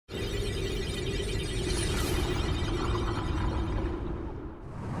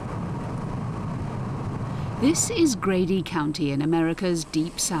This is Grady County in America's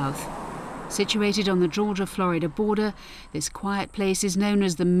deep south. Situated on the Georgia-Florida border, this quiet place is known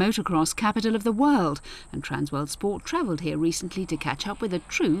as the motocross capital of the world, and Transworld Sport travelled here recently to catch up with a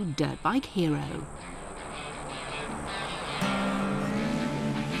true dirt bike hero.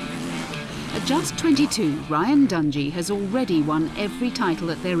 At just 22, Ryan Dungey has already won every title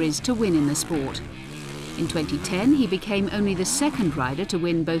that there is to win in the sport. In 2010, he became only the second rider to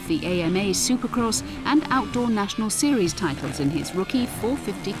win both the AMA Supercross and Outdoor National Series titles in his rookie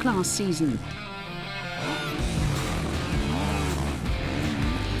 450 class season.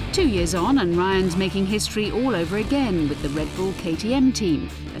 2 years on, and Ryan's making history all over again with the Red Bull KTM team,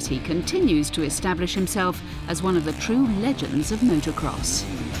 as he continues to establish himself as one of the true legends of motocross.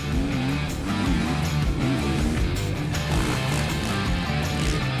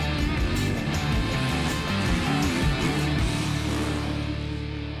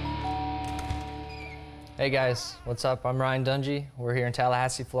 Hey guys, what's up? I'm Ryan Dungey. We're here in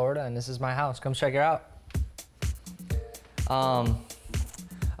Tallahassee, Florida, and this is my house. Come check it out.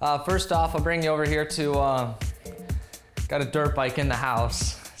 First off, I'll bring you over here to, got a dirt bike in the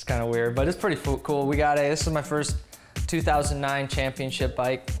house. It's kind of weird, but it's pretty cool. This is my first 2009 championship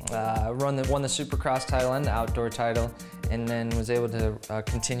bike. Won the Supercross title and the outdoor title, and then was able to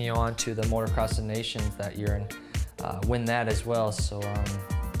continue on to the Motocross of Nations that year and win that as well. So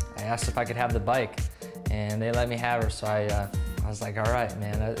I asked if I could have the bike, and they let me have her, so I was like, all right,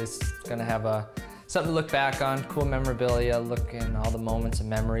 man, it's gonna have something to look back on, cool memorabilia, looking all the moments and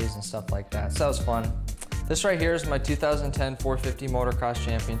memories and stuff like that. So that was fun. This right here is my 2010 450 Motocross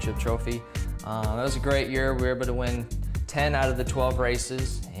Championship trophy. That was a great year. We were able to win 10 out of the 12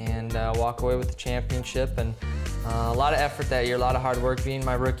 races and walk away with the championship. And a lot of effort that year, a lot of hard work being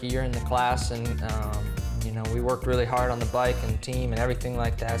my rookie year in the class. And you know, we worked really hard on the bike and team and everything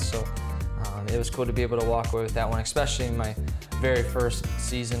like that. So it was cool to be able to walk away with that one, especially in my very first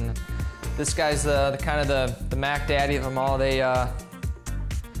season. This guy's the kind of the Mac Daddy of them all. They, I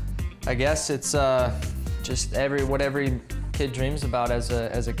guess it's just what every kid dreams about as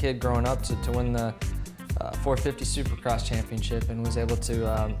a kid growing up, to win the 450 Supercross Championship, and was able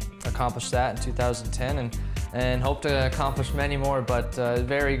to accomplish that in 2010, and hope to accomplish many more. But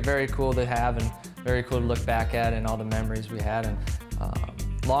very, very cool to have, and very cool to look back at, and all the memories we had. And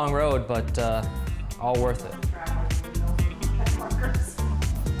long road, but all worth it.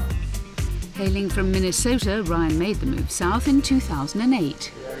 Hailing from Minnesota, Ryan made the move south in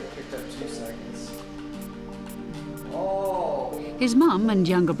 2008. His mum and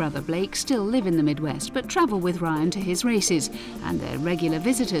younger brother Blake still live in the Midwest, but travel with Ryan to his races, and they're regular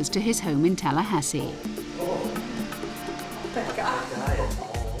visitors to his home in Tallahassee.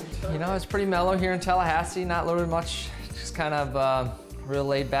 You know, it's pretty mellow here in Tallahassee, not really much, just kind of real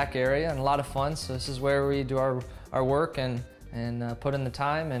laid-back area and a lot of fun. So this is where we do our work and put in the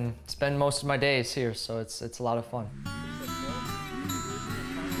time and spend most of my days here. So it's a lot of fun.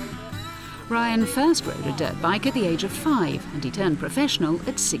 Ryan first rode a dirt bike at the age of 5, and he turned professional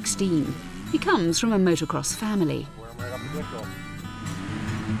at 16. He comes from a motocross family.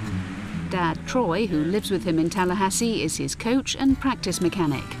 Dad Troy, who lives with him in Tallahassee, is his coach and practice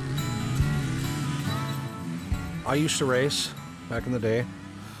mechanic. I used to race back in the day.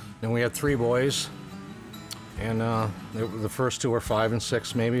 Then we had 3 boys, and the first 2 were 5 and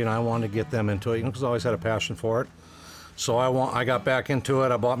 6 maybe, and I wanted to get them into it, you know, because I always had a passion for it. So I got back into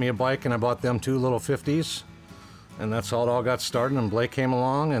it. I bought me a bike, and I bought them 2 little 50s, and that's how it all got started. And Blake came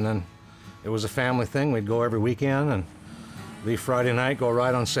along, and then it was a family thing. We'd go every weekend and leave Friday night, go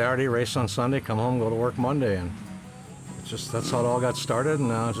ride on Saturday, race on Sunday, come home, go to work Monday, and that's how it all got started, and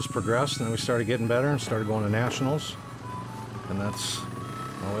it just progressed. And then we started getting better and started going to nationals. And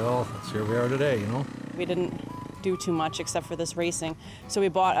here we are today, you know. We didn't do too much except for this racing. So we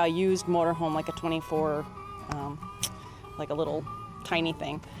bought a used motorhome, like a 24, like a little tiny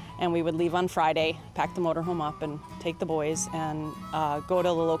thing. And we would leave on Friday, pack the motorhome up and take the boys and go to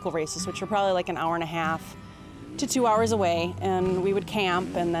the local races, which are probably like an hour and a half to 2 hours away. And we would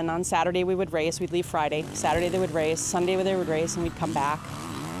camp, and then on Saturday we would race. We'd leave Friday. Saturday they would race, Sunday they would race, and we'd come back,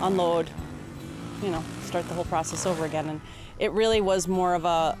 unload, you know, start the whole process over again. And it really was more of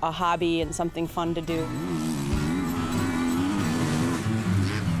a hobby and something fun to do.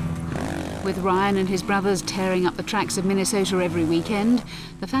 With Ryan and his brothers tearing up the tracks of Minnesota every weekend,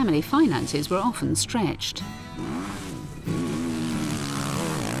 the family finances were often stretched.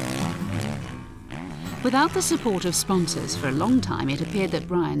 Without the support of sponsors for a long time, it appeared that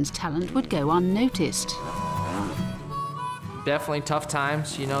Ryan's talent would go unnoticed. Definitely tough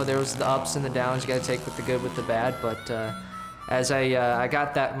times. You know, there was the ups and the downs. You got to take with the good with the bad, but as I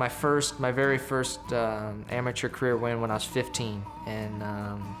got my very first amateur career win when I was 15,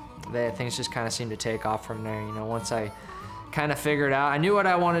 and things just kind of seemed to take off from there. You know, once I kind of figured out, I knew what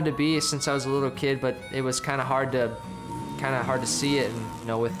I wanted to be since I was a little kid, but it was kind of hard to see it, and you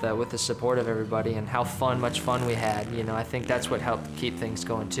know, with the support of everybody and how much fun we had. You know, I think that's what helped keep things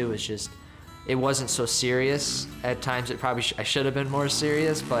going too. Is just it wasn't so serious. At times, it probably I should have been more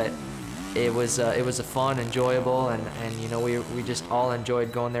serious, but it was a fun, enjoyable, and you know, we just all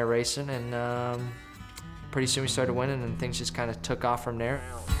enjoyed going there racing, and pretty soon we started winning, and things just kind of took off from there.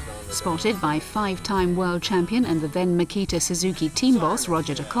 Spotted by 5-time world champion and the then Makita Suzuki team boss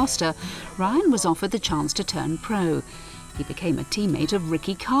Roger DaCosta, Ryan was offered the chance to turn pro. He became a teammate of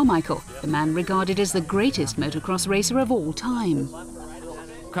Ricky Carmichael, the man regarded as the greatest motocross racer of all time.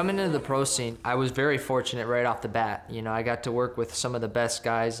 Coming into the pro scene, I was very fortunate right off the bat. You know, I got to work with some of the best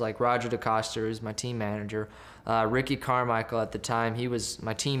guys like Roger DaCosta, who's my team manager. Ricky Carmichael at the time, he was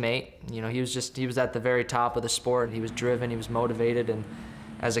my teammate. You know, he was at the very top of the sport. He was driven, he was motivated, and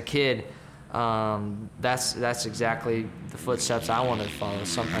as a kid, that's exactly the footsteps I wanted to follow,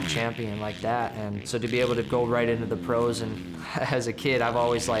 a champion like that. And so to be able to go right into the pros, and as a kid, I've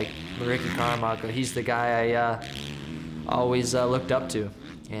always liked Ricky Carmichael. He's the guy I always looked up to.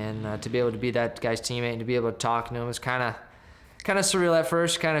 And to be able to be that guy's teammate and to be able to talk to him was kind of surreal at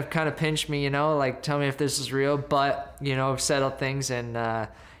first, kind of pinched me, you know, like, tell me if this is real, but, you know, settled things, and,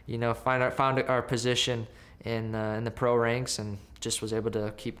 you know, found our position in the pro ranks, and just was able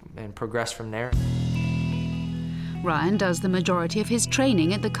to keep and progress from there. Ryan does the majority of his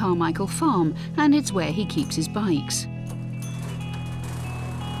training at the Carmichael farm, and it's where he keeps his bikes.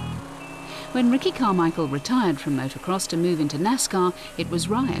 When Ricky Carmichael retired from motocross to move into NASCAR, it was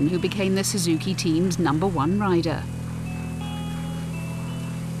Ryan who became the Suzuki team's #1 rider.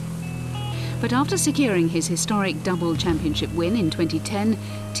 But after securing his historic double championship win in 2010,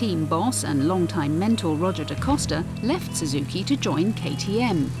 team boss and longtime mentor Roger DaCosta left Suzuki to join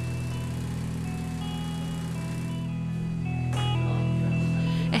KTM.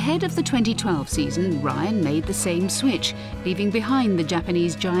 Ahead of the 2012 season, Ryan made the same switch, leaving behind the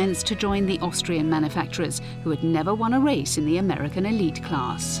Japanese giants to join the Austrian manufacturers, who had never won a race in the American elite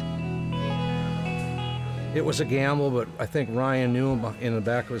class. It was a gamble, but I think Ryan knew in the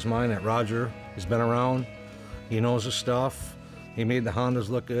back of his mind that Roger has been around. He knows his stuff. He made the Hondas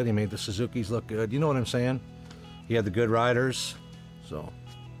look good. He made the Suzukis look good. You know what I'm saying? He had the good riders. So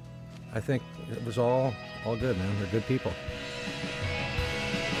I think it was all good, man. They're good people.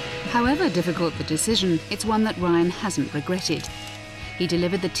 However difficult the decision, it's one that Ryan hasn't regretted. He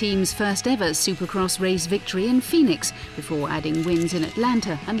delivered the team's first ever Supercross race victory in Phoenix before adding wins in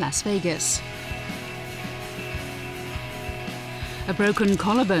Atlanta and Las Vegas. A broken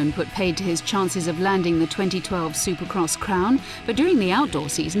collarbone put paid to his chances of landing the 2012 Supercross crown, but during the outdoor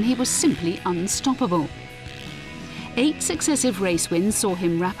season he was simply unstoppable. 8 successive race wins saw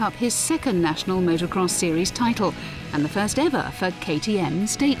him wrap up his second National Motocross Series title, and the first ever for KTM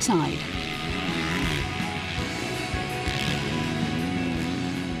stateside.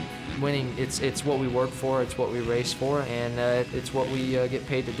 Winning, it's what we work for, it's what we race for, and it's what we get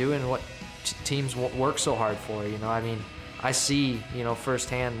paid to do, and what teams work so hard for. You know, I mean, I see, you know,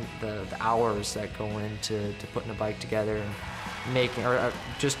 firsthand the hours that go into putting a bike together, and making, or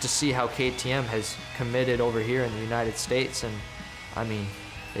just to see how KTM has committed over here in the United States. And I mean,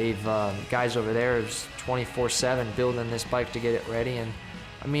 they've guys over there is 24/7 building this bike to get it ready, and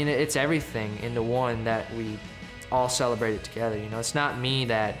I mean, it's everything into one that we all celebrate it together. You know, it's not me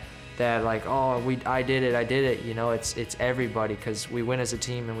that like, oh, I did it. You know, it's everybody, because we win as a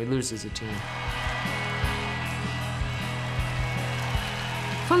team and we lose as a team.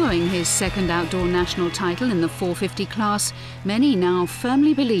 Following his second outdoor national title in the 450 class, many now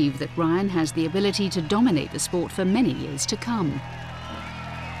firmly believe that Ryan has the ability to dominate the sport for many years to come.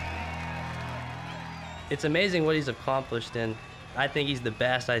 It's amazing what he's accomplished, and I think he's the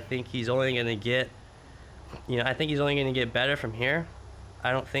best. I think he's only going to get, I think he's only going to get better from here.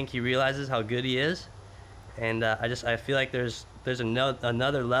 I don't think he realizes how good he is, and I feel like there's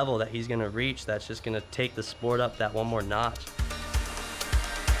another level that he's going to reach that's just going to take the sport up that one more notch.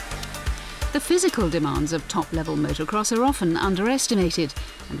 The physical demands of top-level motocross are often underestimated,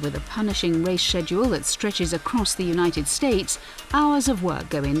 and with a punishing race schedule that stretches across the United States, hours of work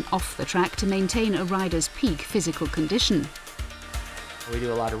go in off the track to maintain a rider's peak physical condition. We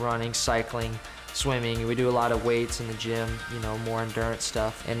do a lot of running, cycling, swimming. We do a lot of weights in the gym, more endurance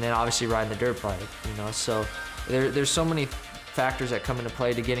stuff, and then obviously riding the dirt bike. So there's so many factors that come into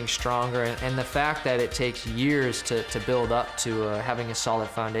play to getting stronger, and the fact that it takes years to build up to having a solid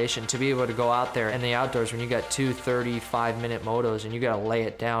foundation, to be able to go out there in the outdoors when you got 2 35-minute motos and you got to lay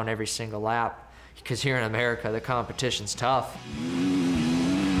it down every single lap, because here in America the competition's tough.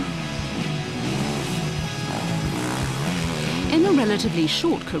 In a relatively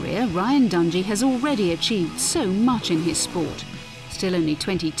short career, Ryan Dungey has already achieved so much in his sport. Still only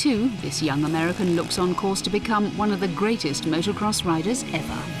 22, this young American looks on course to become one of the greatest motocross riders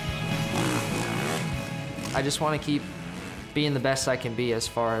ever. I just want to keep being the best I can be as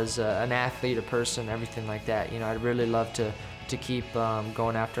far as an athlete, a person, everything like that. You know, I'd really love to keep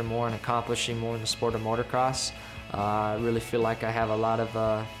going after more and accomplishing more in the sport of motocross. I really feel like I have a lot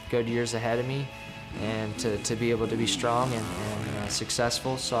of good years ahead of me, and to be able to be strong and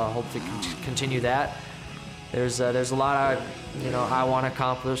successful, so I'll hopefully continue that. There's a lot I want to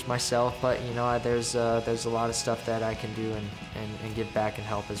accomplish myself, but there's a lot of stuff that I can do and give back and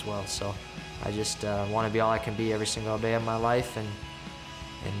help as well. So I just want to be all I can be every single day of my life, and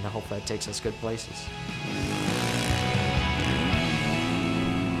hopefully that takes us good places.